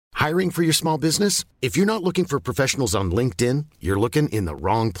Hiring for your small business? If you're not looking for professionals on LinkedIn, you're looking in the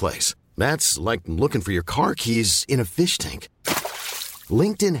wrong place. That's like looking for your car keys in a fish tank.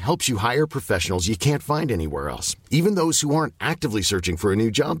 LinkedIn helps you hire professionals you can't find anywhere else, even those who aren't actively searching for a new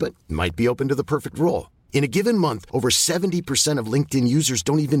job but might be open to the perfect role. In a given month, over 70% of LinkedIn users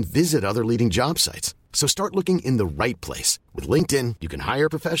don't even visit other leading job sites. So start looking in the right place. With LinkedIn, you can hire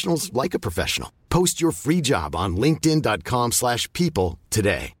professionals like a professional. Post your free job on linkedin.com/people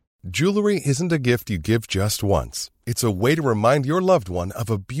today. Jewelry isn't a gift you give just once. It's a way to remind your loved one of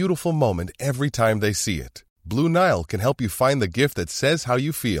a beautiful moment every time they see it. Blue Nile can help you find the gift that says how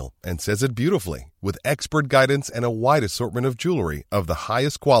you feel and says it beautifully, with expert guidance and a wide assortment of jewelry of the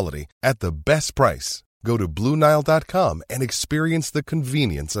highest quality at the best price. Go to BlueNile.com and experience the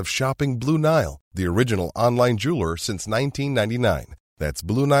convenience of shopping Blue Nile, the original online jeweler since 1999. That's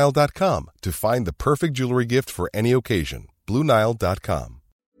BlueNile.com to find the perfect jewelry gift for any occasion. BlueNile.com.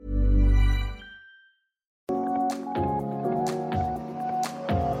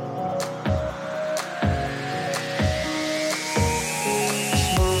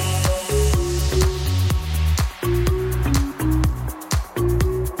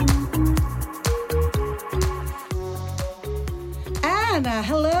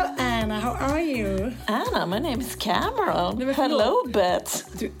 Hello Anna, how are you? Anna, my name is Cameron. Hello Beth.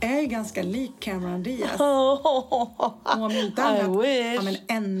 Du är ganska lik Cameron Diaz. I wish. Ja, men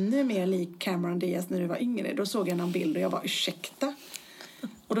ännu mer lik Cameron Diaz när du var yngre. Då såg jag någon bild och jag var ursäkta.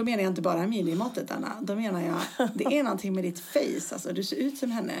 Och då menar jag inte bara minimåttet, Anna. Då menar jag, det är någonting med ditt face. Alltså, du ser ut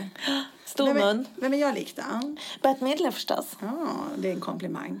som henne. Stor mun. Vem är jag lik då? Beth Midler förstås. Ja, det är en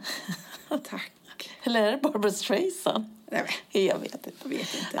komplimang. Tack. Eller är det Barbra Streisand? Nej, jag vet inte.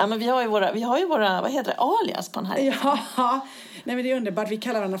 Ja, men vi har ju våra, vad heter det, alias på den här. Ja, nej, men det är underbart. Vi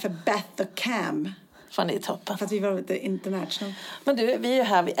kallar varandra för Beth och Cam. Fan, det är toppen. För att vi var lite international. Men du, vi är ju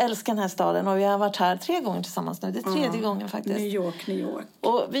här, vi älskar den här staden och vi har varit här 3 gånger tillsammans nu. Det är tredje gången faktiskt. New York.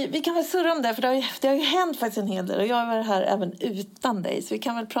 Och vi kan väl surra om det, för det har ju hänt faktiskt en hel del. Och jag har varit här även utan dig, så vi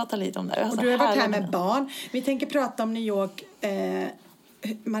kan väl prata lite om det. Och du har varit här med barn. Vi tänker prata om New York.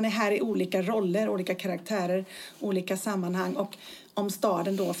 Man är här i olika roller, olika karaktärer, olika sammanhang. Och om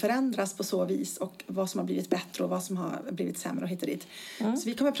staden då förändras på så vis. Och vad som har blivit bättre och vad som har blivit sämre och hit och dit. Så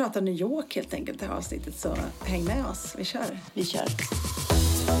vi kommer prata New York helt enkelt det här avsnittet. Så häng med oss, vi kör.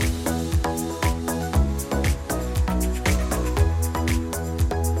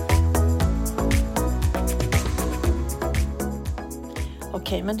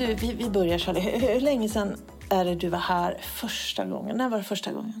 Okej, men du, vi börjar Charlie. Hur länge sedan är det du var här första gången? När var det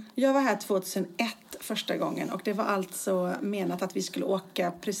första gången? Jag var här 2001 första gången. Och det var alltså menat att vi skulle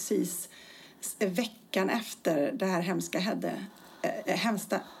åka precis veckan efter det här hemska hände.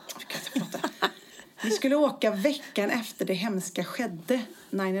 Vi skulle åka veckan efter det hemska skedde,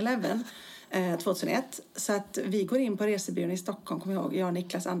 9/11, 2001. Så att vi går in på resebyrån i Stockholm, kommer jag ihåg. Jag och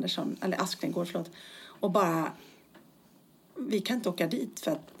Niklas Andersson, eller Asklingård, och bara, vi kan inte åka dit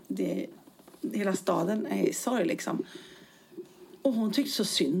för att hela staden är i sorg liksom. Och hon tyckte så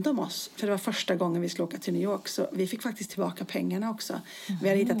synd om oss. För det var första gången vi skulle åka till New York. Så vi fick faktiskt tillbaka pengarna också. Vi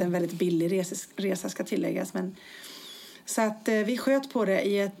hade hittat en väldigt billig resa ska tilläggas. Men, så att vi sköt på det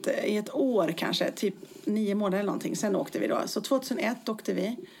i ett år kanske. Typ 9 månader eller någonting. Sen åkte vi då. Så 2001 åkte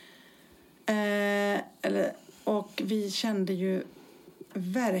vi. Och vi kände ju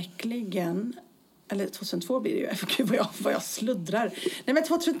verkligen... Eller 2002 blir det ju. Gud vad jag sluddrar. Nej, men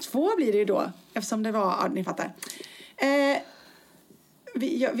 2002 blir det ju då. Eftersom det var... Ja, ni fattar.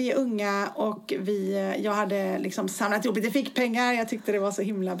 Vi är unga och jag hade liksom samlat ihop lite fickpengar. Jag tyckte det var så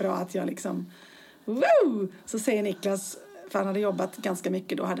himla bra att jag liksom... Woo! Så säger Niklas, för han hade jobbat ganska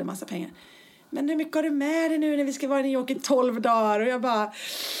mycket då, hade en massa pengar. Men hur mycket har du med dig nu när vi ska vara i New York i 12 dagar? Och jag bara,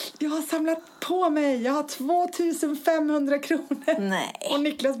 jag har samlat på mig. Jag har 2500 kronor. Nej. Och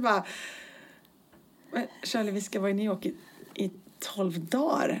Niklas bara... Charlie, vi ska vara i New York i 12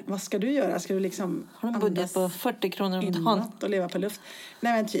 dagar. Vad ska du göra? Ska du liksom... Har du en budget på 40 kronor om dagen? Och leva på luft?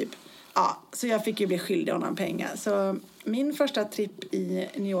 Nej, men typ. Ja, så jag fick ju bli skyldig honom pengar. Så min första trip i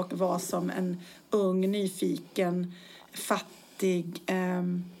New York var som en ung, nyfiken, fattig,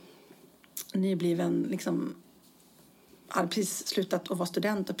 nybliven, liksom... Hade precis slutat att vara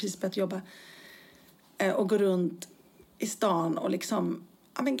student och precis börjat jobba. Och gå runt i stan och liksom...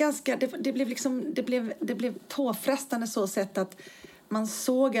 Ja, men ganska, det blev påfrestande så sätt att man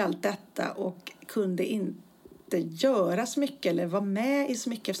såg allt detta och kunde inte göra så mycket eller vara med i så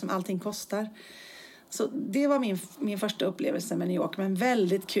mycket eftersom allting kostar. Så det var min första upplevelse med New York. Men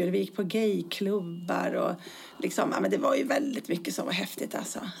väldigt kul. Vi gick på gayklubbar och liksom, men det var ju väldigt mycket som var häftigt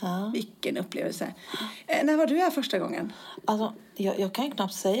alltså. Ja. Vilken upplevelse. När var du här första gången? Alltså, jag kan ju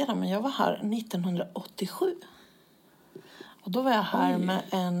knappt säga det, men jag var här 1987. Och då var jag här med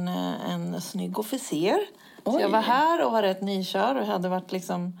en snygg officer. Så jag var här och var rätt nykär och hade varit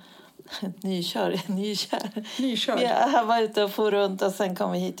liksom... Nykär. Jag var ute och for runt och sen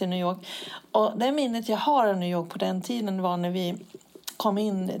kom vi hit till New York. Och det minnet jag har av New York på den tiden var när vi kom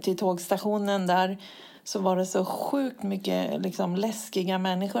in till tågstationen där, så var det så sjukt mycket liksom läskiga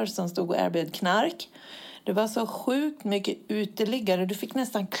människor som stod och erbjöd knark. Det var så sjukt mycket uteliggare. Du fick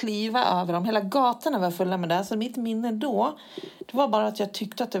nästan kliva över dem. Hela gatorna var fulla med det. Så mitt minne då, det var bara att jag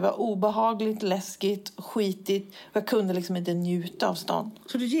tyckte att det var obehagligt, läskigt, skitigt. Jag kunde liksom inte njuta av stan.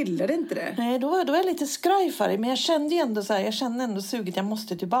 Så du gillade inte det? Nej, då var jag lite skrajfärg. Men jag kände ändå så här, jag kände ändå suget, jag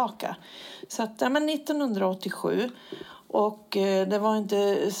måste tillbaka. Så att, men 1987. Och det var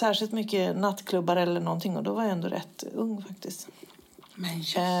inte särskilt mycket nattklubbar eller någonting. Och då var jag ändå rätt ung faktiskt. Men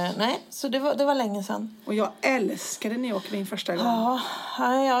just. Nej, så det var länge sedan. Och jag älskade New York min första gång.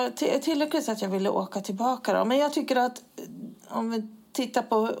 Ja, tillräckligt att jag ville åka tillbaka då. Men jag tycker att om vi tittar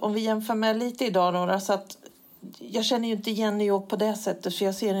på, om vi jämför med lite idag då, så att jag känner ju inte igen New York på det sättet, för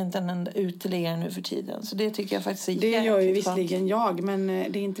jag ser inte en uteliggare nu för tiden. Så det tycker jag faktiskt är det gör ju visserligen jag, men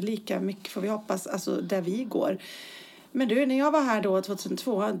det är inte lika mycket, får vi hoppas, alltså där vi går. Men du, när jag var här då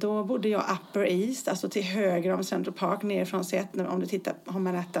 2002, då bodde jag Upper East, alltså till höger om Central Park, ner från Seattle, om du tittar på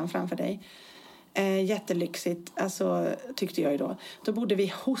Manhattan framför dig. Jättelyxigt, alltså, tyckte jag ju då. Då bodde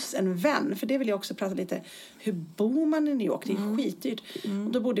vi hos en vän, för det vill jag också prata lite. Hur bor man i New York? Det är skitdyrt.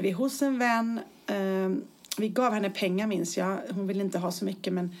 Och då bodde vi hos en vän. Vi gav henne pengar, minns jag. Hon ville inte ha så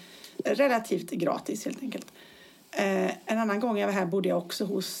mycket, men relativt gratis helt enkelt. En annan gång jag var här bodde jag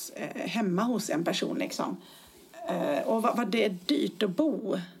också hemma hos en person liksom. Och vad det är dyrt att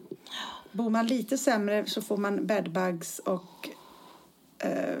bo. Bor man lite sämre så får man bedbugs och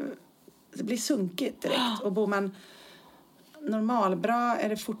det blir sunkigt direkt. Och bor man normalbra är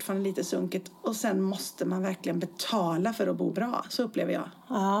det fortfarande lite sunkigt. Och sen måste man verkligen betala för att bo bra. Så upplever jag.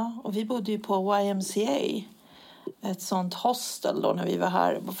 Ja, och vi bodde ju på YMCA. Ett sånt hostel då när vi var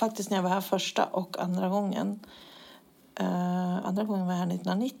här. Faktiskt när jag var här första och andra gången. Andra gången var jag här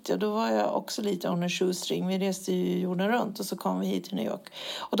 1990 och då var jag också lite on a shoestring. Vi reste ju jorden runt och så kom vi hit till New York.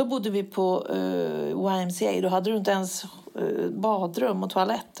 Och då bodde vi på YMCA. Då hade du inte ens badrum och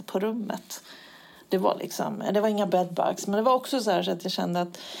toalett på rummet. Det var inga bedbugs, men det var också så här så att jag kände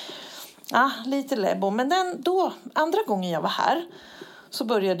att lite lebbo. Men andra gången jag var här så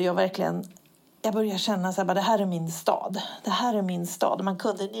började jag verkligen... Jag började känna så här, det här är min stad. Det här är min stad. Man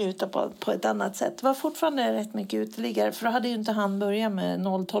kunde njuta på ett annat sätt. Det var fortfarande rätt mycket uteliggare. För då hade ju inte han börjat med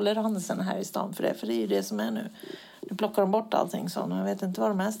nolltoleransen här i stan för det. För det är ju det som är nu. Nu plockar de bort allting så. Jag vet inte vad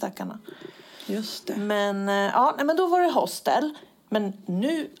de är stackarna. Just det. Men, men då var det hostel. Men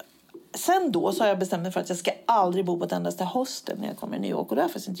nu... Sen då så har jag bestämt mig för att jag ska aldrig bo på ett endaste hostel när jag kommer till New York. Och det har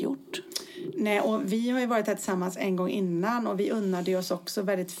jag faktiskt inte gjort. Nej, och vi har ju varit här tillsammans en gång innan. Och vi unnade oss också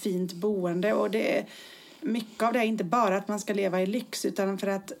väldigt fint boende. Och det är mycket av det är inte bara att man ska leva i lyx. Utan för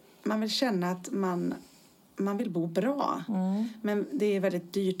att man vill känna att man vill bo bra. Men det är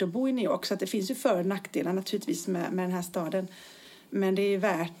väldigt dyrt att bo i New York. Så att det finns ju för- och nackdelar naturligtvis med den här staden. Men det är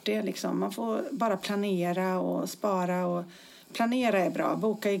värt det liksom. Man får bara planera och spara och... Planera är bra,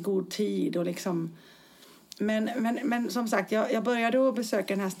 boka i god tid och liksom... Men som sagt, jag började att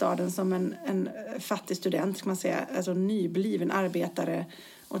besöka den här staden som en fattig student, ska man säga. Alltså nybliven arbetare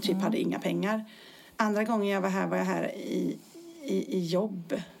och typ hade inga pengar. Andra gången jag var här i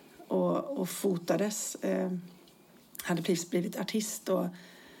jobb och fotades. Hade precis blivit artist och...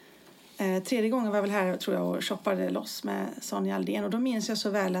 Tredje gången var jag väl här, tror jag, och shoppade loss med Sonja Aldén. Och då minns jag så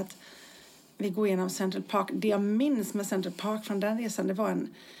väl att vi går igenom Central Park. Det jag minns med Central Park från den resan, det var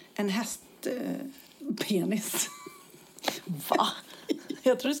en hästpenis. Va?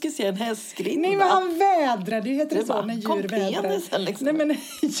 Jag tror du skulle se en hästgrinda. Nej, men han vädrade ju, heter det så, när djur vädrar. Liksom. Nej, men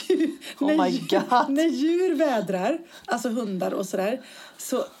när djur vädrar, alltså hundar och sådär,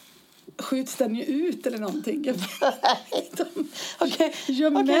 så skjuts den ju ut eller någonting. Okej. Gör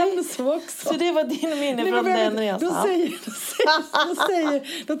män så också. Så det var din minne från den resan.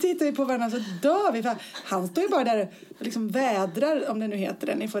 Då tittar vi på varandra så dör vi. För han står ju bara där och liksom vädrar, om det nu heter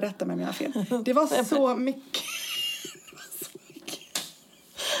det. Ni får rätta mig om jag har fel. Det var så mycket.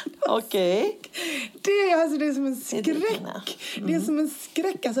 Okej. Det är som en skräck. Det är som en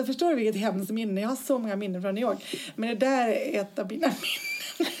skräck. Alltså, förstår du vilket hemskt minne? Jag har så många minnen från New York. Men det där är ett av mina minnen.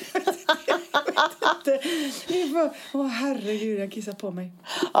 Herregud, jag kissar på mig.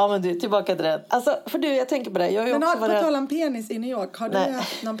 Ja, men du, tillbaka till det. Alltså, för du, jag tänker på det. Jag har ju Men också på tal om penis i New York. Har du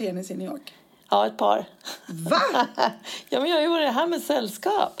haft någon penis i New York? Ja, ett par. Va? Ja, men jag gjorde det här med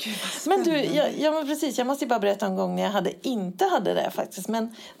sällskap. Men du, men precis. Jag måste ju bara berätta en gång när jag inte hade det faktiskt.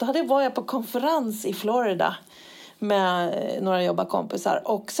 Men då var jag på konferens i Florida med några jobbarkompisar.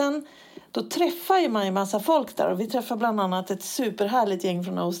 Och sen, då träffar man ju massa folk där. Och vi träffar bland annat ett superhärligt gäng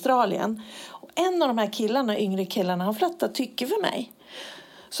från Australien. Och en av de här killarna, yngre killarna, han flattade tycke för mig.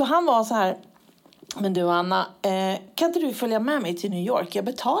 Så han var så här: men du Anna, kan inte du följa med mig till New York? Jag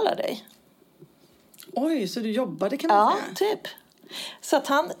betalar dig. Oj, så du jobbade kan man säga? Ja, typ. Så att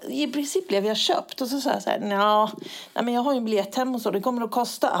han i princip blev jag köpt. Och så sa jag så här: nej, men jag har ju en biljett hem och så. Det kommer att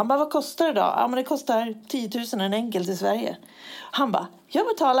kosta. Han bara, vad kostar det då? Ja, men det kostar 10 000 en enkelt i Sverige. Han bara, jag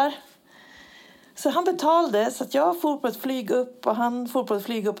betalar. Så han betalade, så att jag for på ett flyg upp och han for på ett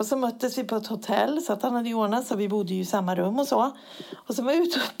flyg upp. Och så möttes vi på ett hotell, så att han hade ordnat, så vi bodde ju i samma rum och så. Och så var jag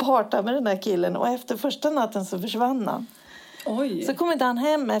ute och partade med den här killen. Och efter första natten så försvann han. Oj. Så kom inte han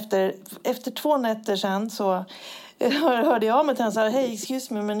hem efter 2 nätter sen, så hörde jag med till honom och sa: hej,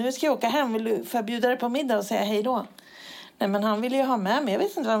 excuse me, men nu ska jag åka hem. Vill du förbjuda dig på middag och säga hej då? Nej, men han ville ju ha med mig. Jag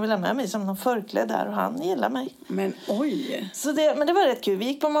vet inte vad han ville ha med mig, som någon förklädd där, och han gillar mig. Men oj. Men det var rätt kul. Vi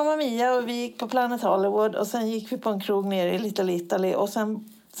gick på Mamma Mia och vi gick på Planet Hollywood. Och sen gick vi på en krog nere i Little Italy. Och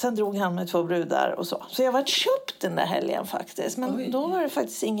sen drog han med 2 brudar och så. Så jag var köpt den där helgen faktiskt. Men då var det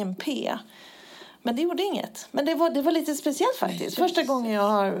faktiskt ingen P. Men det gjorde inget. Men det var lite speciellt faktiskt. Första gången jag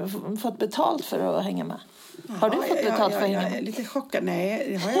har fått betalt för att hänga med. Har du fått betalt för att hänga med? Jag är lite chockad. Nej,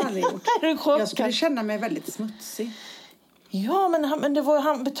 det har jag aldrig gjort. Är du chockad? Jag skulle känna mig väldigt smutsig. Ja, men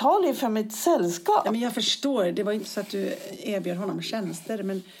han betalade ju för mitt sällskap. Ja, men jag förstår. Det var inte så att du erbjöd honom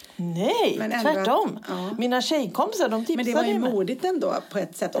tjänster. Nej, tvärtom. Mina tjejkompisar, de tipsade. Men det var ju modigt ändå på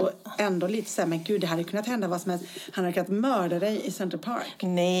ett sätt. Och ändå lite så här, men gud, det hade kunnat hända vad som helst. Han hade kunnat mörda dig i Central Park.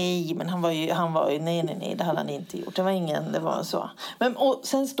 Nej, men han var ju nej, det hade han inte gjort. Det var ingen, det var så. Och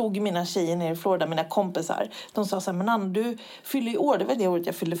sen stod ju mina tjejer nere i Florida, mina kompisar. De sa så här: men Anna, du fyller i år. Det var det året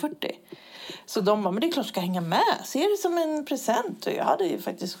jag fyllde 40. Så de bara, men det är klart du ska hänga med. Ser det som en present. Och jag hade ju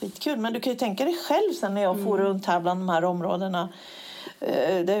faktiskt skitkul. Men du kan ju tänka dig själv sen när jag for runt här bland de här områdena.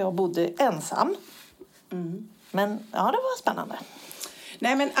 Där jag bodde ensam. Men ja, det var spännande.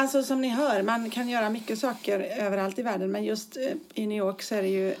 Nej, men alltså som ni hör, man kan göra mycket saker överallt i världen. Men just i New York så är det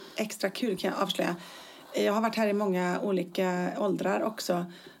ju extra kul, kan jag avslöja. Jag har varit här i många olika åldrar också.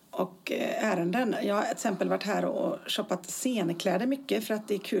 Och ärenden. Jag har till exempel varit här och shoppat scenkläder mycket. För att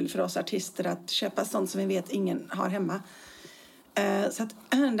det är kul för oss artister att köpa sånt som vi vet ingen har hemma. Så att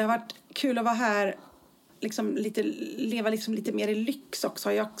det har varit kul att vara här. Liksom leva lite mer i lyx också.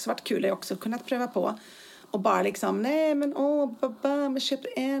 Har ju också varit kul. Jag har också kunnat pröva på. Och bara liksom, nej men jag köper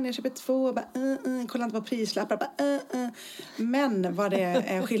en, jag köper 2. Kolla inte på prislappar. Men vad det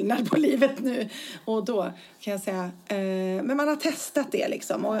är skillnad på livet nu. Och då kan jag säga, men man har testat det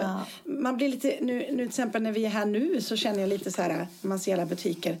liksom. Och man blir lite, nu till exempel när vi är här nu så känner jag lite så här, när man ser alla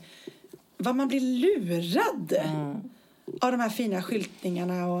butiker. Vad man blir lurad av de här fina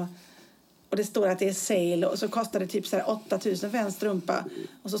skyltningarna och det står att det är sale och så kostar det typ så här 8 000 för en strumpa.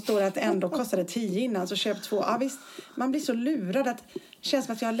 Och så står det att ändå kostade 10 innan, så köp 2. Ja visst, man blir så lurad att det känns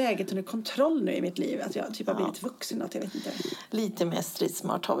som att jag har läget under kontroll nu i mitt liv. Att jag typ har blivit vuxen, att jag vet inte. Lite mer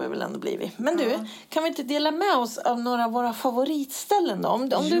stridsmart har vi väl ändå blivit. Men du, kan vi inte dela med oss av några av våra favoritställen då? Om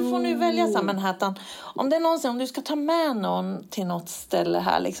du får nu välja Manhattan. Om det är någonsin, om du ska ta med någon till något ställe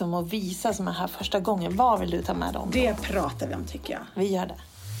här liksom och visa som är här första gången, vad vill du ta med dem? Det pratar vi om, tycker jag. Vi gör det.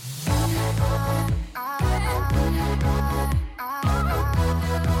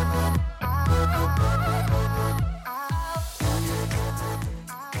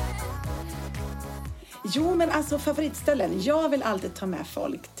 Jo, men alltså favoritställen. Jag vill alltid ta med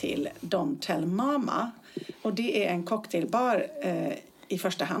folk till Don't Tell Mama. Och det är en cocktailbar i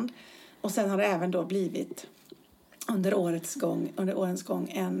första hand. Och sen har det även då blivit under årens gång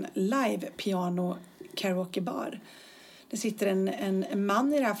en live piano karaokebar. Det sitter en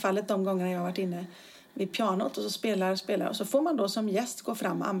man i det här fallet de gångerna jag har varit inne vid pianot och så spelar. Och så får man då som gäst gå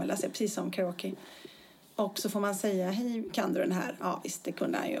fram och anmäla sig, precis som karaoke. Och så får man säga, hej, kan du den här? Ja, visst, det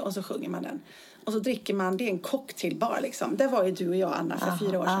kunde han ju. Och så sjunger man den. Och så dricker man, det är en cocktailbar liksom. Det var ju du och jag, Anna, för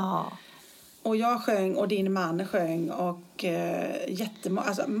 4 år sedan. Och jag sjöng och din man sjöng och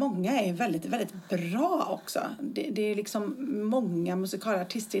alltså, många är väldigt, väldigt bra också. Det är liksom många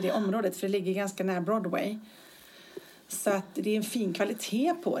musikalartister i det området, för det ligger ganska nära Broadway. Så att det är en fin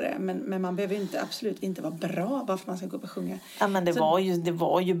kvalitet på det. Men man behöver inte, absolut inte vara bra bara för att man ska gå upp och sjunga. Ja, men det var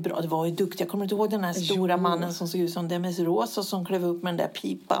ju bra. Det var ju duktigt. Jag kommer inte ihåg den här stora mannen som såg ut som Demis Rosa som klev upp med den där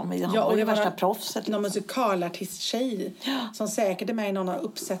pipan. Han var ju värsta proffset. Någon musikalartist-tjej som säkert är med i någon av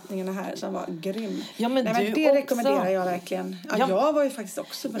uppsättningarna här som var grym. Ja, men det rekommenderar jag verkligen. Ja, jag var ju faktiskt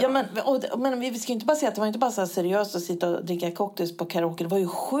också bra. Ja, men vi ska ju inte bara säga att det var inte bara så seriöst att sitta och dricka cocktails på karaoke. Det var ju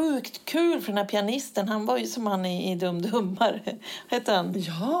sjukt kul för den här pianisten. Han var ju som han i Dum Dummar. Hette han?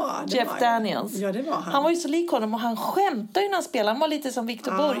 Ja, Jeff Daniels. Ja, det var han. Han var ju så lik honom och han skämtade ju när han spelade. Han var lite som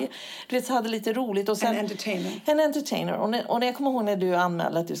Victor Borg. Du vet, så hade lite roligt. Och sen, en entertainer. Och när jag kommer ihåg när du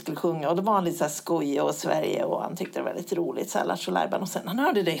anmälde att du skulle sjunga. Och då var han lite så här skojig och Sverige. Och han tyckte det var väldigt roligt. Så här Lattjo Lajban. Och sen han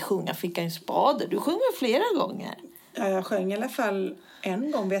hörde dig sjunga fick han ju spader. Du sjöng flera gånger. Ja, jag sjöng i alla fall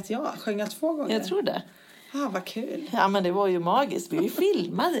en gång, vet jag. Sjöng jag 2 gånger? Jag tror det. Vad kul. Ja, men det var ju magiskt. Vi har ju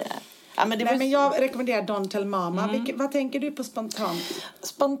filmat det. Ja, men jag rekommenderar Don't Tell Mama. Vad tänker du på spontant?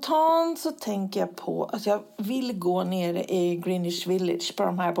 Spontant så tänker jag på att jag vill gå ner i Greenwich Village på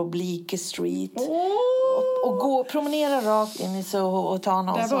de här på Bleecker Street. Och promenera rakt in i Soho och ta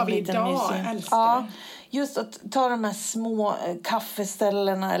någon som liten museum. Ja, just att ta de här små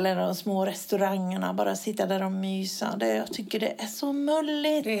kaffeställena eller de små restaurangerna. Bara sitta där och mysa. Jag tycker det är så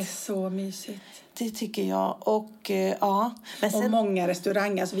mulligt. Det är så mysigt. Det tycker jag. Och ja. Men sen, och många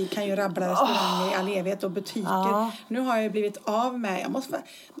restauranger. Alltså vi kan ju rabbla restauranger i all evighet och butiker. Ja. Nu har jag blivit av med. Jag måste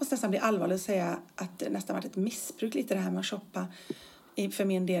nästan bli allvarlig och säga att det nästan varit ett missbruk lite det här med att shoppa för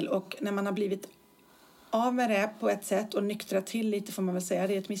min del. Och när man har blivit av med det på ett sätt och nyktra till lite får man väl säga.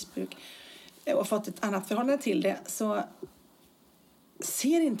 Det är ett missbruk. Och fått ett annat förhållande till det. Så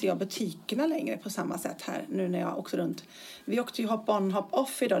ser inte jag butikerna längre på samma sätt här nu när jag åkte runt. Vi åkte ju hop on hop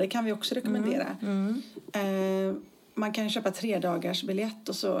off idag, det kan vi också rekommendera. Man kan köpa 3 dagars biljett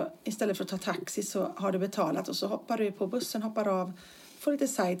och så istället för att ta taxi så har du betalat och så hoppar du på bussen, hoppar av, får lite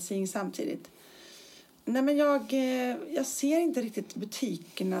sightseeing samtidigt. Nej, men jag ser inte riktigt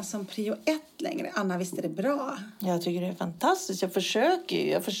butikerna som prio 1 längre. Anna, visst är det bra? Jag tycker det är fantastiskt. Jag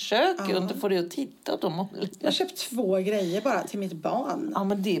försöker inte få dig att titta åt dem. Jag har köpt 2 grejer bara till mitt barn. Ja,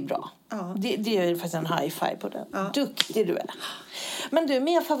 men det är bra. Ja. Det är faktiskt en high five på den. Ja. Duktig du är. Men du,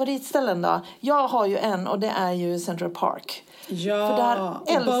 mer favoritställen då? Jag har ju en och det är ju Central Park. Ja, för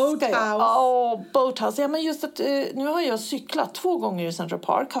där älskar jag. Boathouse. Ja, men just att nu har jag cyklat 2 gånger i Central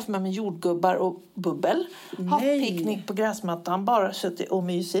Park. Haft med mig jordgubbar och bubbel. Haft picknick på gräsmattan. Bara suttit och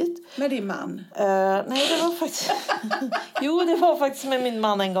mysigt. Med din man? Nej, det var faktiskt... Jo, det var faktiskt med min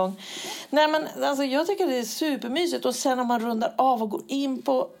man en gång. Nej, men alltså, jag tycker det är supermysigt. Och sen när man rundar av och går in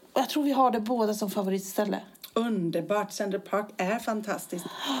på... Jag tror vi har det båda som favoritställe. Underbart. Central Park är fantastiskt.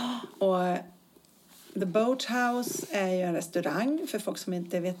 Och The Boathouse är ju en restaurang för folk som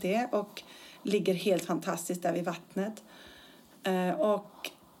inte vet det. Och ligger helt fantastiskt där vid vattnet. Och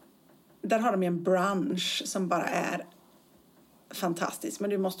där har de ju en brunch som bara är fantastisk. Men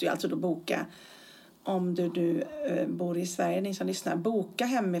du måste ju alltså då boka. Om du bor i Sverige, ni som lyssnar. Boka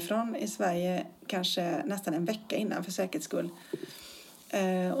hemifrån i Sverige kanske nästan en vecka innan för säkerhets skull.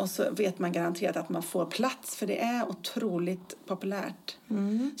 Och så vet man garanterat att man får plats. För det är otroligt populärt.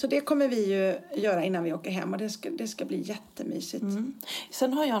 Så det kommer vi ju göra innan vi åker hem. Och det ska bli jättemysigt.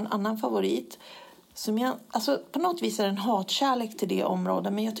 Sen har jag en annan favorit. Som alltså på något vis är en hatkärlek till det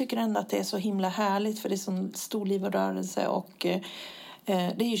området. Men jag tycker ändå att det är så himla härligt. För det är sån stor liv och rörelse. Och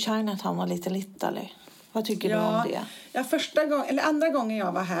det är ju Chinatown och Little Italy. Vad tycker du om det? Ja, andra gången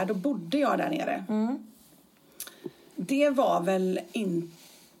jag var här, då bodde jag där nere. Det var väl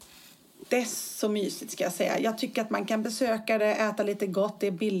inte så mysigt, ska jag säga. Jag tycker att man kan besöka det, äta lite gott. Det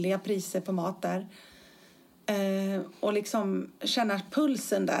är billiga priser på mat där. Och liksom känna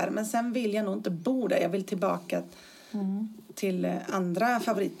pulsen där. Men sen vill jag nog inte bo där. Jag vill tillbaka till andra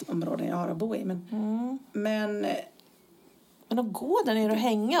favoritområden jag har att bo i. Men att gå där nere och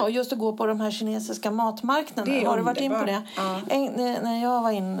hänga och just att gå på de här kinesiska matmarknaderna. Har du varit in på det? Ja. När jag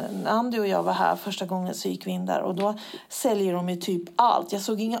var in, Andy och jag var här första gången så gick vi in där och då säljer de ju typ allt. Jag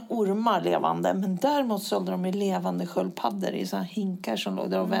såg inga ormar levande, men däremot sålde de ju levande sköldpaddor i såna hinkar som låg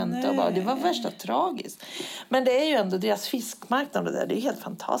där och väntade. Det var värsta tragiskt. Men det är ju ändå deras fiskmarknad där. Det är helt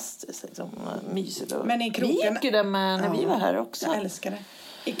fantastiskt. Liksom, mysigt. Men i kroken... Vi gick ju där med när vi var här också. Jag älskar det.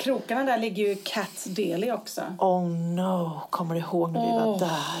 I krokarna där ligger ju Cat's Deli också. Oh no, kommer du ihåg när vi var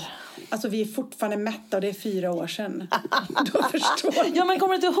där? Alltså vi är fortfarande mätta och det är 4 år sedan. Då förstår jag. Ja, men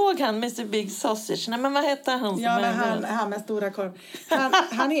kommer du inte ihåg han, Mr. Big Sausage? Nej, men vad heter han? Ja, men han med stora korv.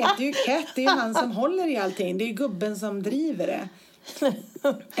 Han heter ju Cat, det är ju han som håller i allting. Det är ju gubben som driver det.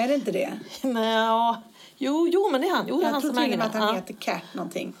 Är det inte det? Nej, Jo, men det är han. Jo, det är han som äger den. Jag tror till och med att han heter Cat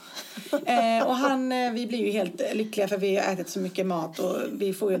någonting. Och vi blir ju helt lyckliga för vi har ätit så mycket mat och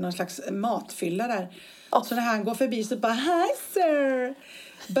vi får ju någon slags matfylla där. Så när han går förbi så bara, hi sir,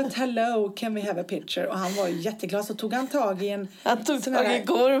 but hello, can we have a picture? Och han var ju jätteglad, så tog han tag i en sån här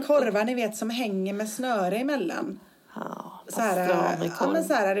korvar, ni vet, som hänger med snöre emellan. Så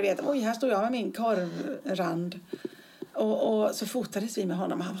här, du vet, oj, här står jag med min korvrand. Och så fotades vi med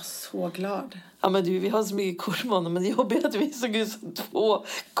honom och han var så glad. Ja, men vi har så mycket korv med honom, men det är jobbigt att vi såg ut som 2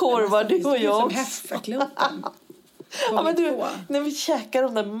 korvar, du och jag. Som Hefferklumpen. Ja, men när vi käkar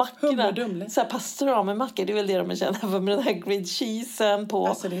de där mackorna, så här pastrami-mackor, det är väl det de känner för, med den här grilled cheesen på.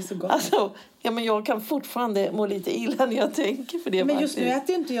 Alltså det är så gott. Alltså, ja, men jag kan fortfarande må lite illa när jag tänker för det. Men just nu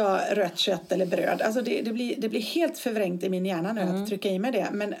äter inte jag rött kött eller bröd. Alltså det blir helt förvrängt i min hjärna nu att trycka i mig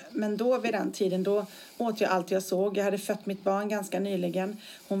det. Men då vid den tiden, då åt jag allt jag såg. Jag hade fött mitt barn ganska nyligen.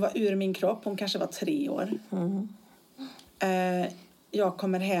 Hon var ur min kropp, hon kanske var 3 år. Jag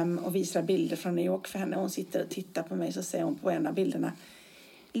kommer hem och visar bilder från New York för henne. Hon sitter och tittar på mig, så säger hon på en av bilderna: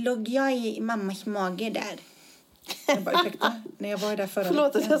 låg jag i mammas mage där? Jag bara, ursäkta, när jag var där förra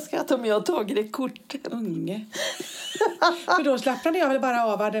Förlåt att jag skrattar om jag har tagit det kortet. Unge. För då slappnade jag väl bara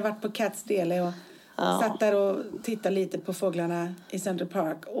av. Hade varit på Cats Deli och satt där och tittade lite på fåglarna i Central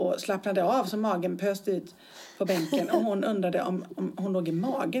Park och slappnade av, så magen pöste ut på bänken. Och hon undrade om hon låg i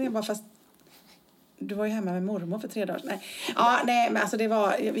magen. Jag bara, fast du var ju hemma med mormor för 3 dagar sedan. Nej, men alltså vi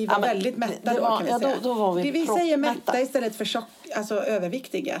var väldigt mätta då, kan vi säga. Då var vi säger mätta istället för alltså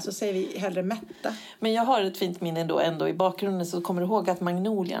överviktiga, så säger vi hellre mätta. Men jag har ett fint minne ändå i bakgrunden, så kommer du ihåg att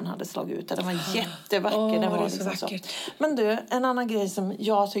magnolian hade slagit ut. Den var jättevacker. Den var så vackert. Men du, en annan grej som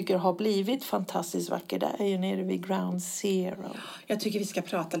jag tycker har blivit fantastiskt vacker, där är ju nere vid Ground Zero. Jag tycker vi ska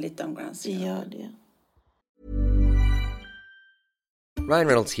prata lite om Ground Zero. Vi gör det. Ryan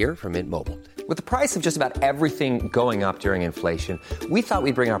Reynolds here from Mint Mobile. With the price of just about everything going up during inflation, we thought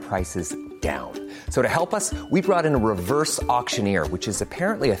we'd bring our prices down. So to help us, we brought in a reverse auctioneer, which is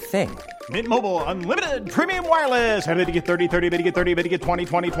apparently a thing. Mint Mobile Unlimited Premium Wireless. How to get 30, 30, bit to get 30, bit to get 20,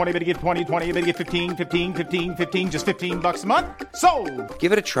 20, 20, bit to get 20, 20, bit to get 15, 15, 15, 15, just $15 a month? Sold!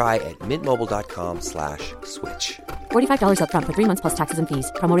 Give it a try at mintmobile.com/switch. $45 up front for 3 months plus taxes and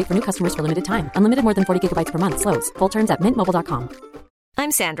fees. Promo rate for new customers for limited time. Unlimited more than 40 gigabytes per month. Slows full terms at mintmobile.com.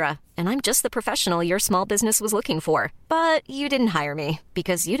 I'm Sandra, and I'm just the professional your small business was looking for. But you didn't hire me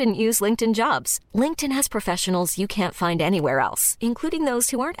because you didn't use LinkedIn Jobs. LinkedIn has professionals you can't find anywhere else, including those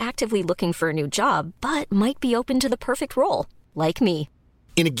who aren't actively looking for a new job, but might be open to the perfect role, like me.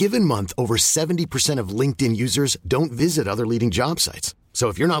 In a given month, over 70% of LinkedIn users don't visit other leading job sites. So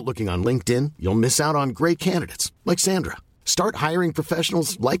if you're not looking on LinkedIn, you'll miss out on great candidates like Sandra. Start hiring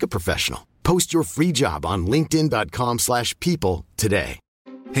professionals like a professional. Post your free job on linkedin.com/people today.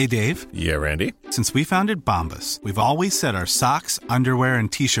 Hey, Dave. Yeah, Randy. Since we founded Bombas, we've always said our socks, underwear,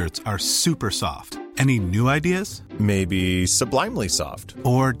 and T-shirts are super soft. Any new ideas? Maybe sublimely soft.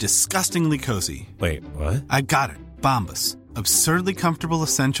 Or disgustingly cozy. Wait, what? I got it. Bombas. Absurdly comfortable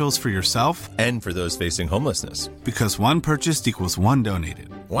essentials for yourself and for those facing homelessness. Because one purchased equals one donated.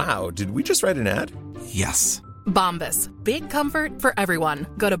 Wow, did we just write an ad? Yes. Bombas. Big comfort for everyone.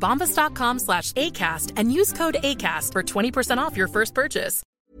 Go to bombas.com/ACAST and use code ACAST for 20% off your first purchase.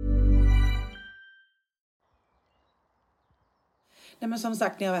 Nej, men som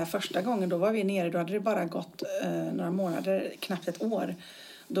sagt, när jag var här första gången, då var vi nere. Då hade det bara gått några månader, knappt ett år.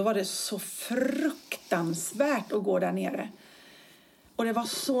 Då var det så fruktansvärt att gå där nere. Och det var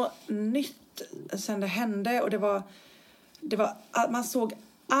så nytt sen det hände. Och det var man såg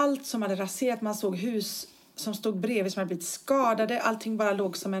allt som hade raserat. Man såg hus som stod bredvid som hade blivit skadade. Allting bara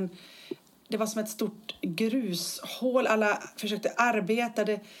låg som det var som ett stort grushål. Alla försökte arbeta.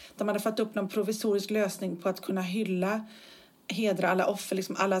 De hade fått upp någon provisorisk lösning på att kunna hedra alla offer.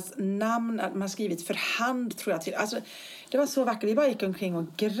 Liksom allas namn. Man har skrivit för hand, tror jag. Alltså, det var så vackert. Vi bara gick omkring och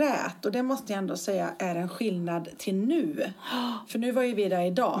grät. Och det måste jag ändå säga är en skillnad till nu. För nu var ju vi där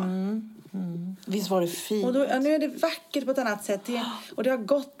idag. Visst var det fint. Och nu är det vackert på ett annat sätt. Och det har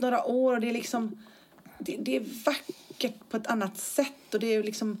gått några år. Och det är liksom... Det är vackert på ett annat sätt. Och det är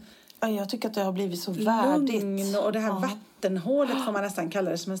liksom... Jag tycker att det har blivit så värdigt. Lugn, och det här vattenhålet får man nästan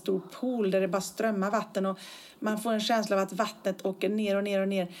kalla det, som en stor pool där det bara strömmar vatten. Och man får en känsla av att vattnet åker ner och ner och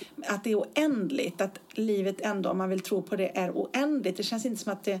ner. Att det är oändligt. Att livet ändå, om man vill tro på det, är oändligt. Det känns inte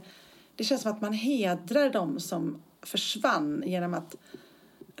som att det känns som att man hedrar dem som försvann genom att...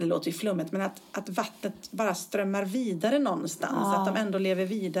 Det låter ju flummigt, men att vattnet bara strömmar vidare någonstans. Ja. Att de ändå lever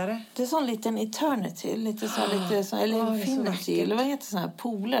vidare. Det är sån liten eternity. Lite så, eller infinity. Eller vad heter såna här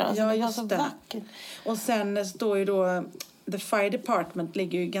pooler? Alltså, ja, det just så det.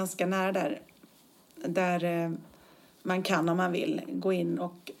 där man kan, om man vill, gå in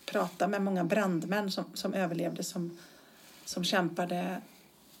och prata med många brandmän som överlevde, som kämpade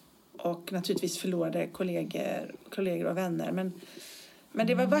och naturligtvis förlorade kollegor och vänner. Men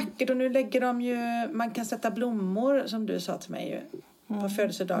det var vackert, och nu lägger de ju, man kan sätta blommor som du sa till mig ju, på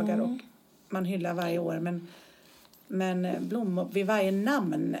födelsedagar och man hyllar varje år, men blommor vid varje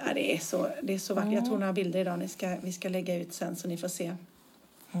namn, det är så vackert. Jag tog några bilder idag, vi ska lägga ut sen så ni får se.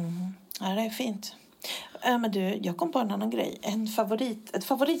 Ja, det är fint. Men du, jag kom på en annan grej. Ett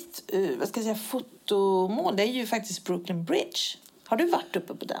favorit fotomål, det är ju faktiskt Brooklyn Bridge. Har du varit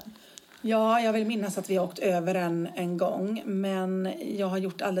uppe på den? Ja, jag vill minnas att vi har åkt över en gång, men jag har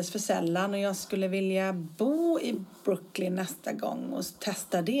gjort alldeles för sällan, och jag skulle vilja bo i Brooklyn nästa gång och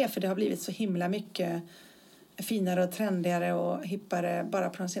testa det, för det har blivit så himla mycket finare och trendigare och hippare bara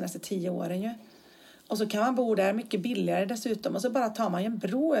på de senaste 10 åren ju. Och så kan man bo där mycket billigare dessutom, och så bara tar man ju en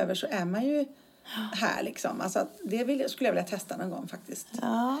bro över, så är man ju här liksom. Alltså det skulle jag vilja testa någon gång faktiskt.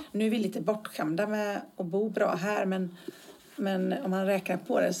 Ja. Nu är vi lite bortskämda med att bo bra här, men om man räknar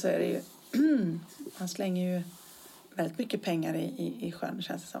på det så är det ju man slänger ju väldigt mycket pengar i sjön,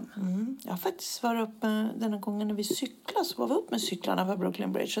 känns det som. Jag har faktiskt varit upp med, denna gången när vi cyklade, så var vi upp med cyklarna på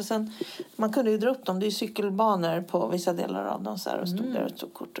Brooklyn Bridge, och sen man kunde ju dra upp dem, det är ju cykelbanor på vissa delar av dem så här, och stod där och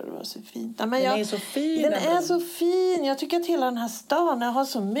tog kort, och det var så fint. Ja, men den är så fin. Den är så fin. Jag tycker att hela den här stan har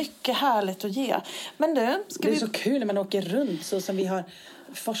så mycket härligt att ge. Men du, det är så kul när man åker runt, så som vi har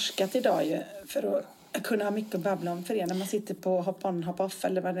forskat idag ju, för att kunna ha mycket att babbla om för det, när man sitter på hop-on, hop-off,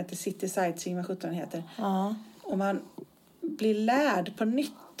 eller vad det heter, city sightseeing, vad 17 heter. Ja. Och man blir lärd på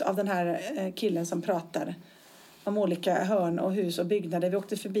nytt av den här killen som pratar om olika hörn och hus och byggnader. Vi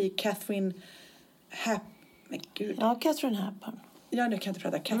åkte förbi Catherine Hepburn. Ja, Catherine Hepburn. Ja, nu kan jag inte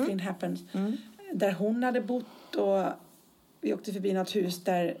prata. Catherine Hepburn. Där hon hade bott, och vi åkte förbi något hus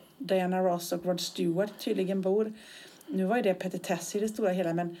där Diana Ross och Rod Stewart tydligen bor. Nu var ju det petitess i det stora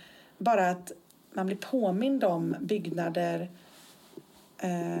hela, men bara att man blir påmind om byggnader,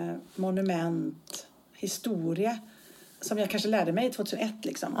 monument, historia, som jag kanske lärde mig 2001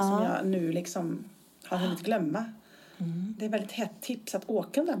 liksom, som jag nu liksom har hunnit glömma. Det är väldigt hett tips att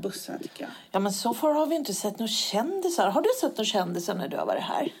åka de där bussarna, tycker jag. Ja, men så far har vi inte sett några kändisar. Har du sett några kändisar när du har varit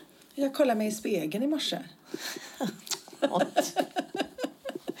här? Jag kollade mig i spegeln i morse.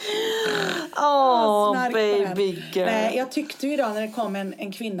 Baby girl. Nej, jag tyckte ju idag när det kom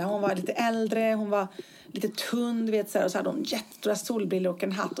en kvinna, hon var lite äldre, hon var lite tunn, vet så här, och så hade hon jättestora solbrillor och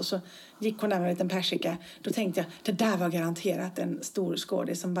en hatt, och så gick hon där med en liten persika. Då tänkte jag, det där var garanterat en stor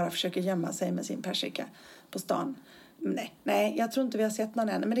skådis som bara försöker gömma sig med sin persika på stan. Nej, jag tror inte vi har sett någon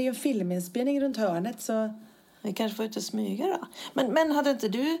än. Men det är ju en filminspelning runt hörnet, så vi kanske får ut och smyga då. Men hade inte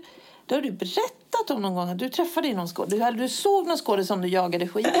du, då har du berättat om någon gång att du träffade någon skådis. Du såg någon skådis som du jagade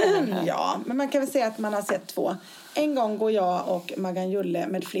skit. Ja, men man kan väl säga att man har sett 2. En gång går jag och Maggan Julle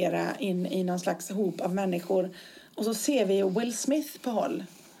med flera in i någon slags hop av människor, och så ser vi Will Smith på håll.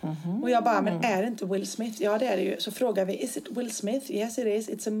 Och jag bara, men är det inte Will Smith? Ja, det är det ju. Så frågar vi, is it Will Smith? Yes, it is.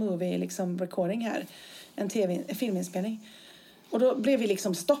 It's a movie, liksom recording här. En filminspelning. Och då blev vi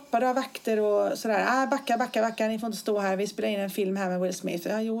liksom stoppade av vakter och sådär. Backa, ni får inte stå här. Vi spelar in en film här med Will Smith.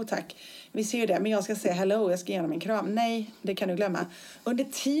 Ja, jo tack. Vi ser ju det, men jag ska säga hello, jag ska ge honom en kram. Nej, det kan du glömma. Under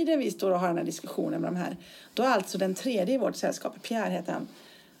tiden vi står och har den här diskussionen med de här, då är alltså den tredje i vårt sällskap, Pierre heter han,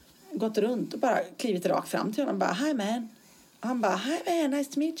 gått runt och bara klivit rakt fram till honom. Bara, hi man. Och han bara, hi man,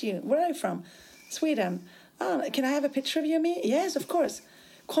 nice to meet you. Where are you from? Sweden. Oh, can I have a picture of you and me? Yes, of course.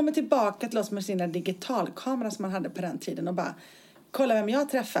 Kommer tillbaka till oss med sina digitalkamera som man hade på den tiden och bara, kolla vem jag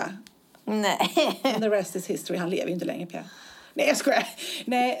träffar. Nej. And the rest is history. Han lever ju inte längre, Pierre. Nej, jag skojar.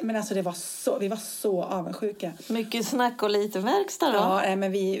 Nej, men alltså vi var så avundsjuka. Mycket snack och lite verkstad då. Ja,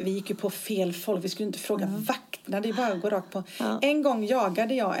 men vi gick ju på fel folk. Vi skulle inte fråga vakterna. Det är bara att gå rakt på. Ja. En gång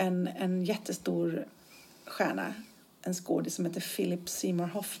jagade jag en jättestor stjärna. En skådis som heter Philip Seymour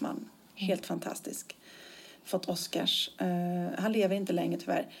Hoffman. Helt fantastisk. Fått Oscars. Han lever inte längre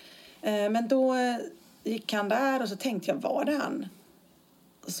tyvärr. Men då gick han där och så tänkte jag, var det han?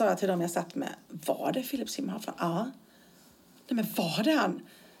 Så sa jag till dem jag satt med, var det Philip Seymour Hoffman? Ja. Nej, men var det han?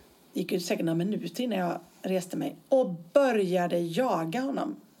 Gick ut säkert några minuter innan jag reste mig och började jaga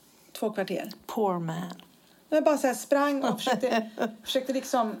honom. 2 kvarter. Poor man. Jag bara så här sprang och försökte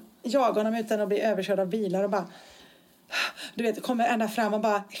liksom jaga honom utan att bli överkörd av bilar och bara, du vet, kommer ända fram och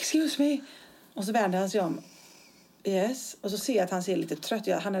bara, excuse me. Och så vände han sig om. Yes. Och så ser jag att han ser lite trött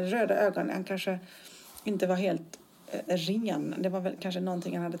ut. Han hade röda ögon. Han kanske inte var helt ren. Det var väl kanske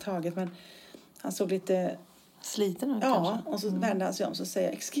någonting han hade tagit. Men han såg lite sliten ut. Ja, kanske. Och så vände han sig om och säger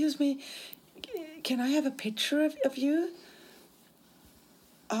jag, excuse me, can I have a picture of you?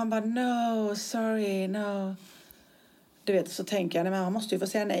 Och han bara, no, sorry, no. Du vet, så tänker jag, nej, men han måste ju få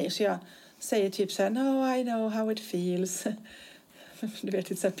säga nej. Så jag säger typ så här, no, I know how it feels. Du vet,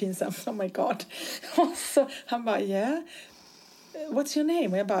 lite så här pinsamt, oh my god. Och så han bara, yeah, what's your name?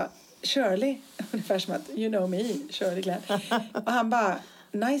 Och jag bara, Shirley. Ungefär som att, you know me, Shirley Glenn. Och han bara,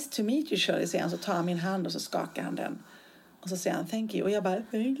 nice to meet you, Shirley, säger han. Så tar han min hand och så skakar han den. Och så säger han, thank you. Och jag bara,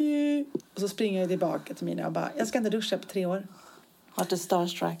 thank you. Och så springer jag tillbaka till mina och bara, jag ska inte duscha på 3 år. Har du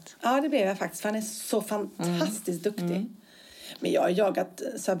starstruck? Ja, det blev jag faktiskt. För han är så fantastiskt duktig. Men jag har jagat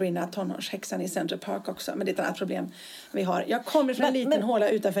Sabrina, tonårshäxan i Central Park också. Men det är ett annat problem vi har. Jag kommer från en liten håla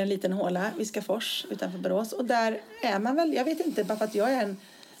utanför en liten håla. Viskafors utanför Borås. Och där är man väl, jag vet inte, bara för att jag är en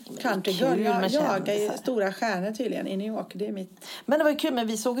country girl. Jag jagar ju stora stjärnor tydligen i New York. Det är mitt... Men det var kul, men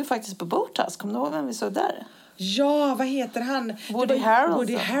vi såg ju faktiskt på Boathouse. Kommer du ihåg vem vi såg där? Ja, vad heter han?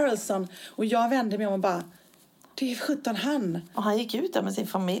 Woody Harrelson. Och jag vände mig om och bara, det är 17 han. Och han gick ut där med sin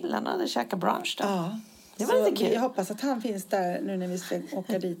familj. Han hade käkat brunch där. Ja. Det var lite kul. Jag hoppas att han finns där nu när vi ska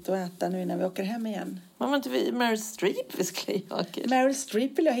åka dit och äta nu innan vi åker hem igen. Men var inte vi Meryl Streep vi skulle jaga? Meryl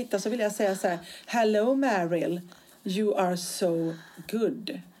Streep vill jag hitta, så vill jag säga så här, hello Meryl, you are so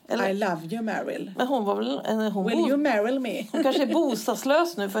good. Eller, I love you Meryl. Men hon var väl... Will you Meryl me? Hon kanske är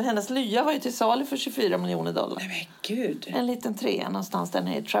bostadslös nu, för hennes lya var ju till salu för $24 miljoner. Nej men gud. En liten trea någonstans där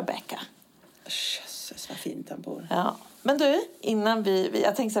nere i Tribeca. Jösses, vad fint han bor. Ja. Men du, innan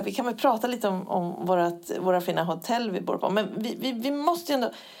jag tänkte att vi kan väl prata lite om våra fina hotell vi bor på. Men vi måste ju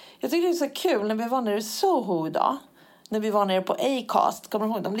ändå... Jag tycker det är så kul när vi var nere i Soho idag. När vi var nere på Acast. Kommer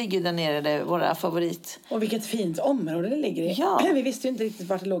du ihåg? De ligger ju där nere, där våra favorit. Och vilket fint område det ligger i. Ja. Vi visste ju inte riktigt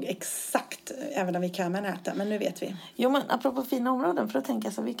vart det låg exakt. Även om vi kan äta. Men nu vet vi. Jo, men apropå fina områden. För att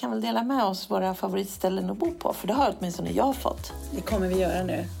tänka så vi kan väl dela med oss våra favoritställen att bo på. För det har åtminstone jag fått. Det kommer vi göra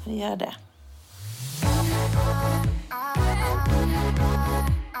nu. Vi gör det.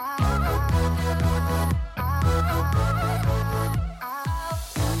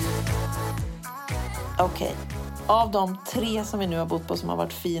 Okej. Av de 3 som vi nu har bott på som har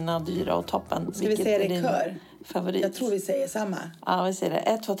varit fina, dyra och toppen. Ska vi säga det i kör? Favorit? Jag tror vi säger samma. Ja, vi säger det.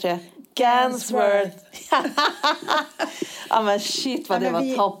 1, 2, 3. Gansworth. Ja, men shit vad det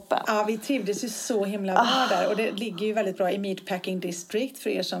var toppen. Ja, vi trivdes ju så himla bra där. Och det ligger ju väldigt bra i Meatpacking District, för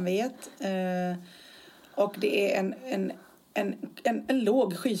er som vet. Och det är en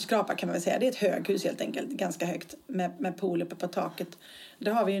låg skyskrapa kan man väl säga. Det är ett höghus helt enkelt. Ganska högt. Med pool uppe på taket.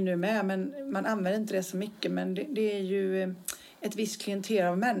 Det har vi ju nu med. Men man använder inte det så mycket. Men det är ju ett visst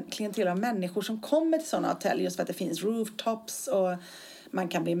klientel av människor som kommer till sådana hotell. Just för att det finns rooftops. Och man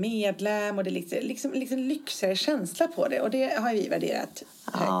kan bli medlem. Och det är liksom lyxigare känsla på det. Och det har vi värderat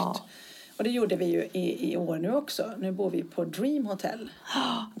högt. Och det gjorde vi ju i år nu också. Nu bor vi på Dream Hotel.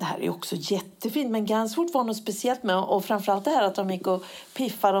 Det här är också jättefint. Men Gansworth var något speciellt med. Och framförallt det här att de gick och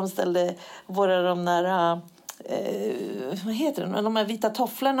piffade. De ställde de där... vad heter det? De här vita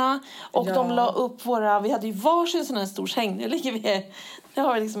tofflorna. Och de la upp våra... Vi hade ju varsin sån här stor säng. Nu ligger vi... Nu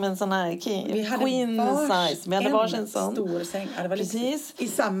har vi liksom en sån här queen size. Vi hade varsin sån stor säng. Ja, det var precis. I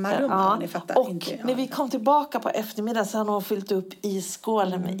samma rum. Ja. Ni fattar. Och när vi kom tillbaka på eftermiddagen så hade hon fyllt upp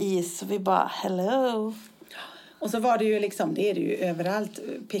isskålen med is. Och vi bara, hello. Och så var det ju liksom, det är det ju överallt.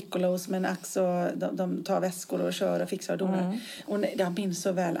 Piccolos, men också de tar väskor och kör och fixar och donar. Och jag minns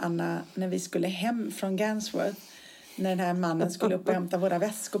så väl, Anna, när vi skulle hem från Gansworth. När den här mannen skulle upp och hämta våra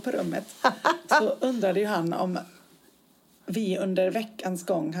väskor på rummet. Så undrade ju han om vi under veckans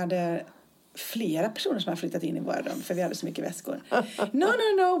gång hade flera personer som har flyttat in i våra rum. För vi hade så mycket väskor.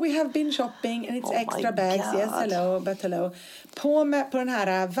 No, we have been shopping and it's extra bags. God. Yes, hello, but hello. På den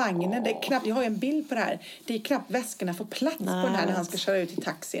här vagnen, det är knappt, jag har ju en bild på det här. Det är knappt väskorna får plats på den här när han ska köra ut i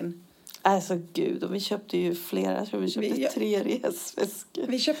taxin. Alltså gud, och vi köpte ju flera. Jag tror vi köpte 3 resväskor.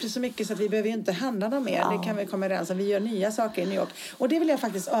 Vi köpte så mycket så att vi behöver ju inte handla dem mer. Det kan vi komma överens om. Vi gör nya saker i New York. Och det vill jag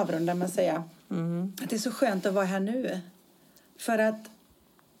faktiskt avrunda med att säga. Att det är så skönt att vara här nu. För att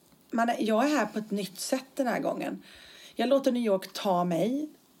jag är här på ett nytt sätt den här gången. Jag låter New York ta mig.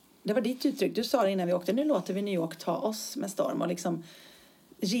 Det var ditt uttryck. Du sa det innan vi åkte. Nu låter vi New York ta oss med storm. Och liksom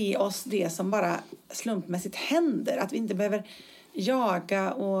ge oss det som bara slumpmässigt händer. Att vi inte behöver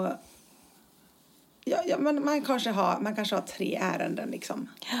jaga och... Ja, man kanske har 3 ärenden liksom,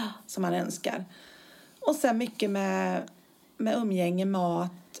 som man önskar. Och sen mycket med umgänge,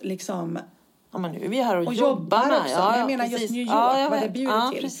 mat, liksom. Ja, men nu är vi här och jobbar också. Ja, jag menar just New York, vad det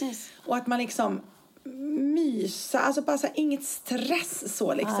bjuder till. Precis. Och att man liksom mysa, alltså bara så här, inget stress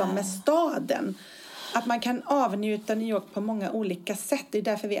så liksom med staden. Att man kan avnjuta New York på många olika sätt. Det är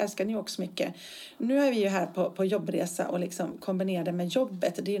därför vi älskar New York så mycket. Nu är vi ju här på jobbresa och liksom kombinerar det med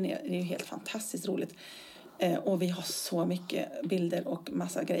jobbet. Det är ju helt fantastiskt roligt. Och vi har så mycket bilder och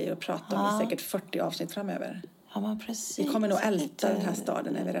massa grejer att prata om i säkert 40 avsnitt framöver. Ja, men precis. Vi kommer nog älta den här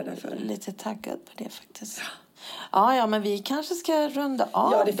staden, är vi rädda för. Lite taggad på det faktiskt. Ja, men vi kanske ska runda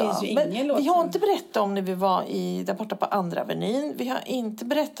av. Ja, det finns ju ingen låt. Vi har inte berättat om när vi var där borta på Andra Avenyn. Vi har inte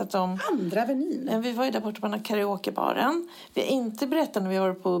berättat om... Andra Avenyn? Vi var ju där borta på den här karaokebaren. Vi har inte berättat när vi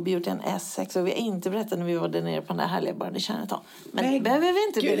var på Beauty and Essex. Och vi har inte berättat när vi var där nere på den där härliga baren i Chinatown. Men det behöver vi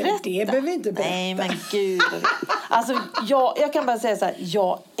inte berätta. Det behöver vi inte berätta. Nej, men gud. Alltså, jag kan bara säga så här.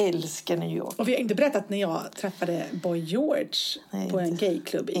 Jag älskar New York. Och vi har inte berättat när jag träffade Boy George på en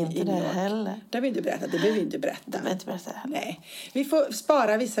gayklubb i New York. Inte det heller. Det har vi inte berättat. Det behöver vi inte berätta. Nej. Vi får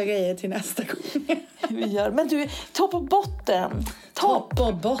spara vissa grejer till nästa gång. Vi gör. Men du, topp och botten. Topp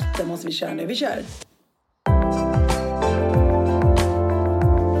och botten måste vi köra nu. Vi kör.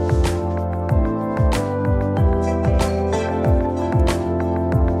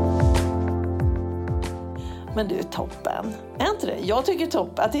 Men du, toppen. Är inte det? Jag tycker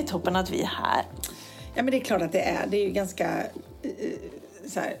att det är toppen att vi är här. Ja, men det är klart att det är. Det är ju ganska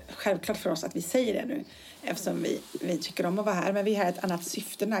så här, självklart för oss att vi säger det nu. Eftersom vi tycker om att vara här. Men vi har ett annat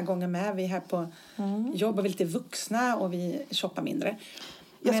syfte den här gången med. Vi är här på jobb och vi är lite vuxna och vi shoppar mindre.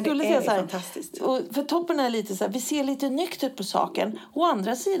 Jag skulle säga så här, fantastiskt. Och för toppen är lite så här, vi ser lite nyktert på saken. Å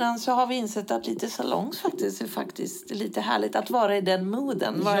andra sidan så har vi insett att lite salongs faktiskt är lite härligt att vara i den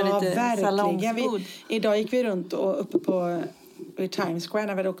moden. Vara lite verkligen. Idag gick vi runt och uppe på Times Square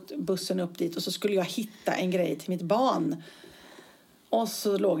när vi hade åkt bussen upp dit. Och så skulle jag hitta en grej till mitt barn. Och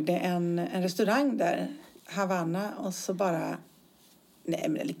så låg det en restaurang där, Havana, och så bara,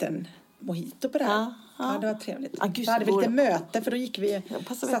 en liten mojito på det här. Ja, det var trevligt. Då hade vi lite möte, för då gick vi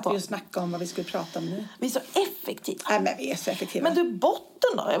och snackade om vad vi skulle prata om nu. Vi är så effektiva. Nej, men vi är så effektiva. Men du, botten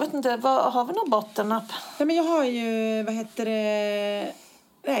då? Jag vet inte, har vi någon bottennapp? Nej, men jag har ju,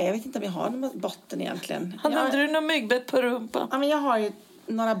 Nej, jag vet inte om jag har någon botten egentligen. Hade du någon myggbett på rumpan? Ja, men jag har ju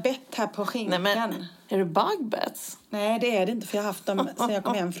några bett här på skinkan. Nej, men är det bugbets? Nej, det är det inte, för jag har haft dem sedan jag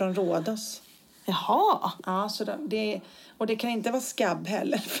kom hem från Rhodos. Jaha. Ja, så det kan inte vara skabb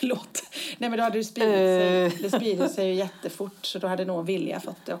heller, förlåt. Nej, men då hade det spridit sig. Det sprider sig ju jättefort, så då hade nog Vilja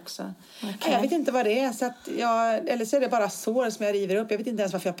fått det också. Okay. Nej, jag vet inte vad det är, så att eller så är det bara sår som jag river upp. Jag vet inte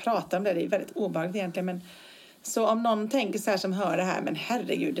ens varför jag pratar om det. Det är väldigt obehagligt egentligen, men så om någon tänker så här som hör det här, men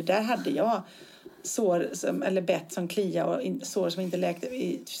herregud, det där hade jag sår eller bett som klia och sår som inte läkte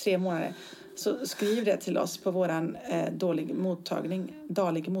i 3 månader. Så skriv det till oss på våran dalig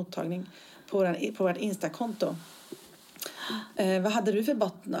mottagning på vårt Insta-konto. Vad hade du för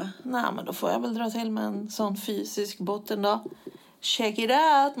botten? Nej, men då får jag väl dra till med en sån fysisk botten då. Check it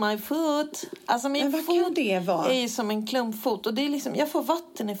out, my foot. Alltså min fot kan det vara? Är som en klumpfot. Och det är liksom, jag får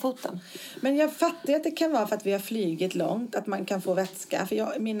vatten i foten. Men jag fattar att det kan vara för att vi har flygit långt. Att man kan få vätska.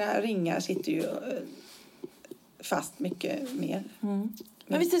 För mina ringar sitter ju fast mycket mer.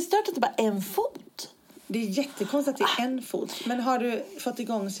 Men visst är det stört att det bara är en fot? Det är jättekonstigt att det är en fot. Men har du fått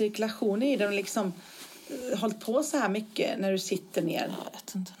igång cirkulationen i den liksom hållit på så här mycket när du sitter ner? Jag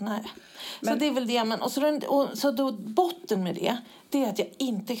vet inte, nej. Så det är väl det. Men, så då botten med det är att jag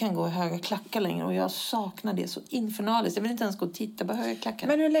inte kan gå i höga klackar längre. Och jag saknar det så infernaliskt. Jag vill inte ens gå och titta på höga klackar.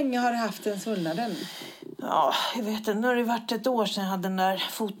 Men hur länge har du haft den svullnaden? Ja, jag vet inte. Nu har det varit 1 år sedan jag hade den där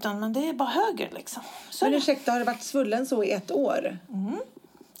foten. Men det är bara höger liksom. Så men ursäkta, har det varit svullen så i 1 år?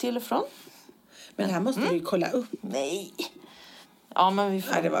 Till och från. Men det här måste du ju kolla upp. Nej. Ja, men vi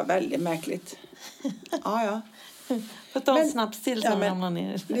får... Nej, det var väldigt märkligt. Ja. För att de snabbt till som ramlar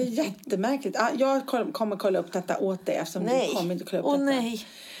ner. Det är jättemärkligt. Jag kommer kolla upp detta åt dig eftersom du kommer inte kolla upp detta. Nej.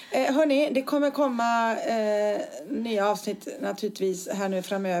 Hörni, det kommer komma nya avsnitt naturligtvis här nu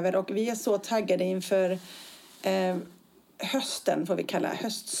framöver. Och vi är så taggade inför hösten, får vi kalla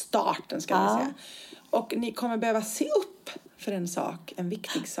höststarten ska vi säga. Och ni kommer behöva se upp för en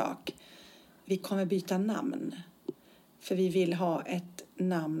viktig sak. Vi kommer byta namn. För vi vill ha ett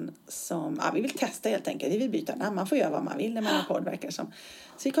namn som... vi vill testa helt enkelt. Vi vill byta namn. Man får göra vad man vill när man har podd, verkar som.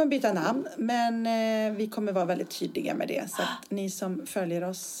 Så vi kommer byta namn. Men vi kommer vara väldigt tydliga med det. Så att ni som följer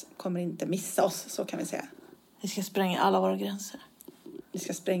oss kommer inte missa oss, så kan vi säga. Vi ska spränga alla våra gränser. Vi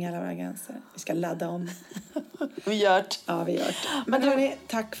ska spränga alla våra gränser. Vi ska ladda om. Vi gör det. Ja, vi gör det. Men hörni,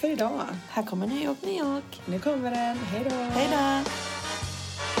 tack för idag. Här kommer New York, New York. Nu kommer den. Hej då. Hej då.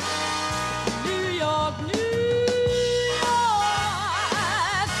 New York, New York.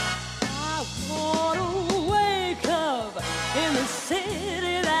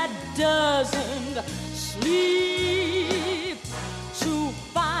 City that doesn't sleep, to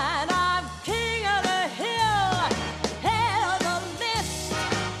find I'm king of the hill, head of the list,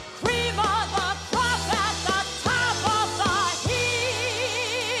 cream of the crop at the top of the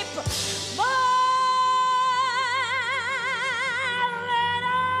heap. My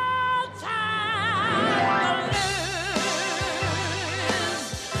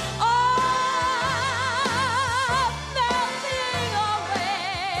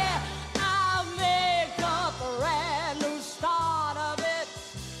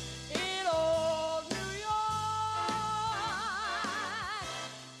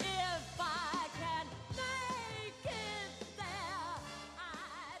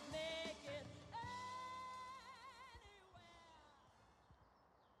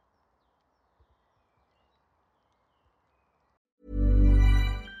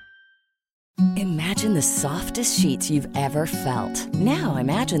Imagine the softest sheets you've ever felt. Now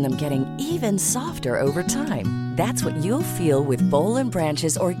imagine them getting even softer over time. That's what you'll feel with Boll &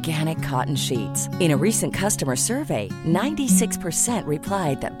 Branch's organic cotton sheets. In a recent customer survey, 96%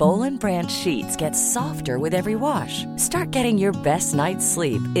 replied that Boll & Branch sheets get softer with every wash. Start getting your best night's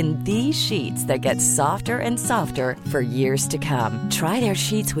sleep in these sheets that get softer and softer for years to come. Try their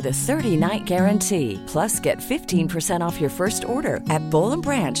sheets with a 30-night guarantee. Plus, get 15% off your first order at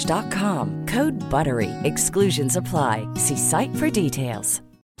bollandbranch.com. Code BUTTERY. Exclusions apply. See site for details.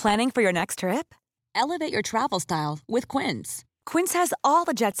 Planning for your next trip? Elevate your travel style with Quince. Quince has all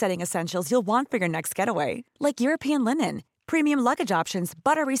the jet-setting essentials you'll want for your next getaway, like European linen, premium luggage options,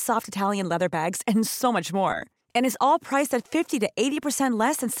 buttery soft Italian leather bags, and so much more. And is all priced at 50 to 80%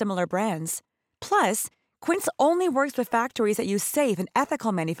 less than similar brands. Plus, Quince only works with factories that use safe and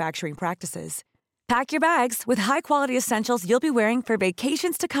ethical manufacturing practices. Pack your bags with high-quality essentials you'll be wearing for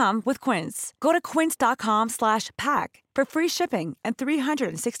vacations to come with Quince. Go to quince.com/pack for free shipping and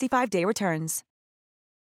 365-day returns.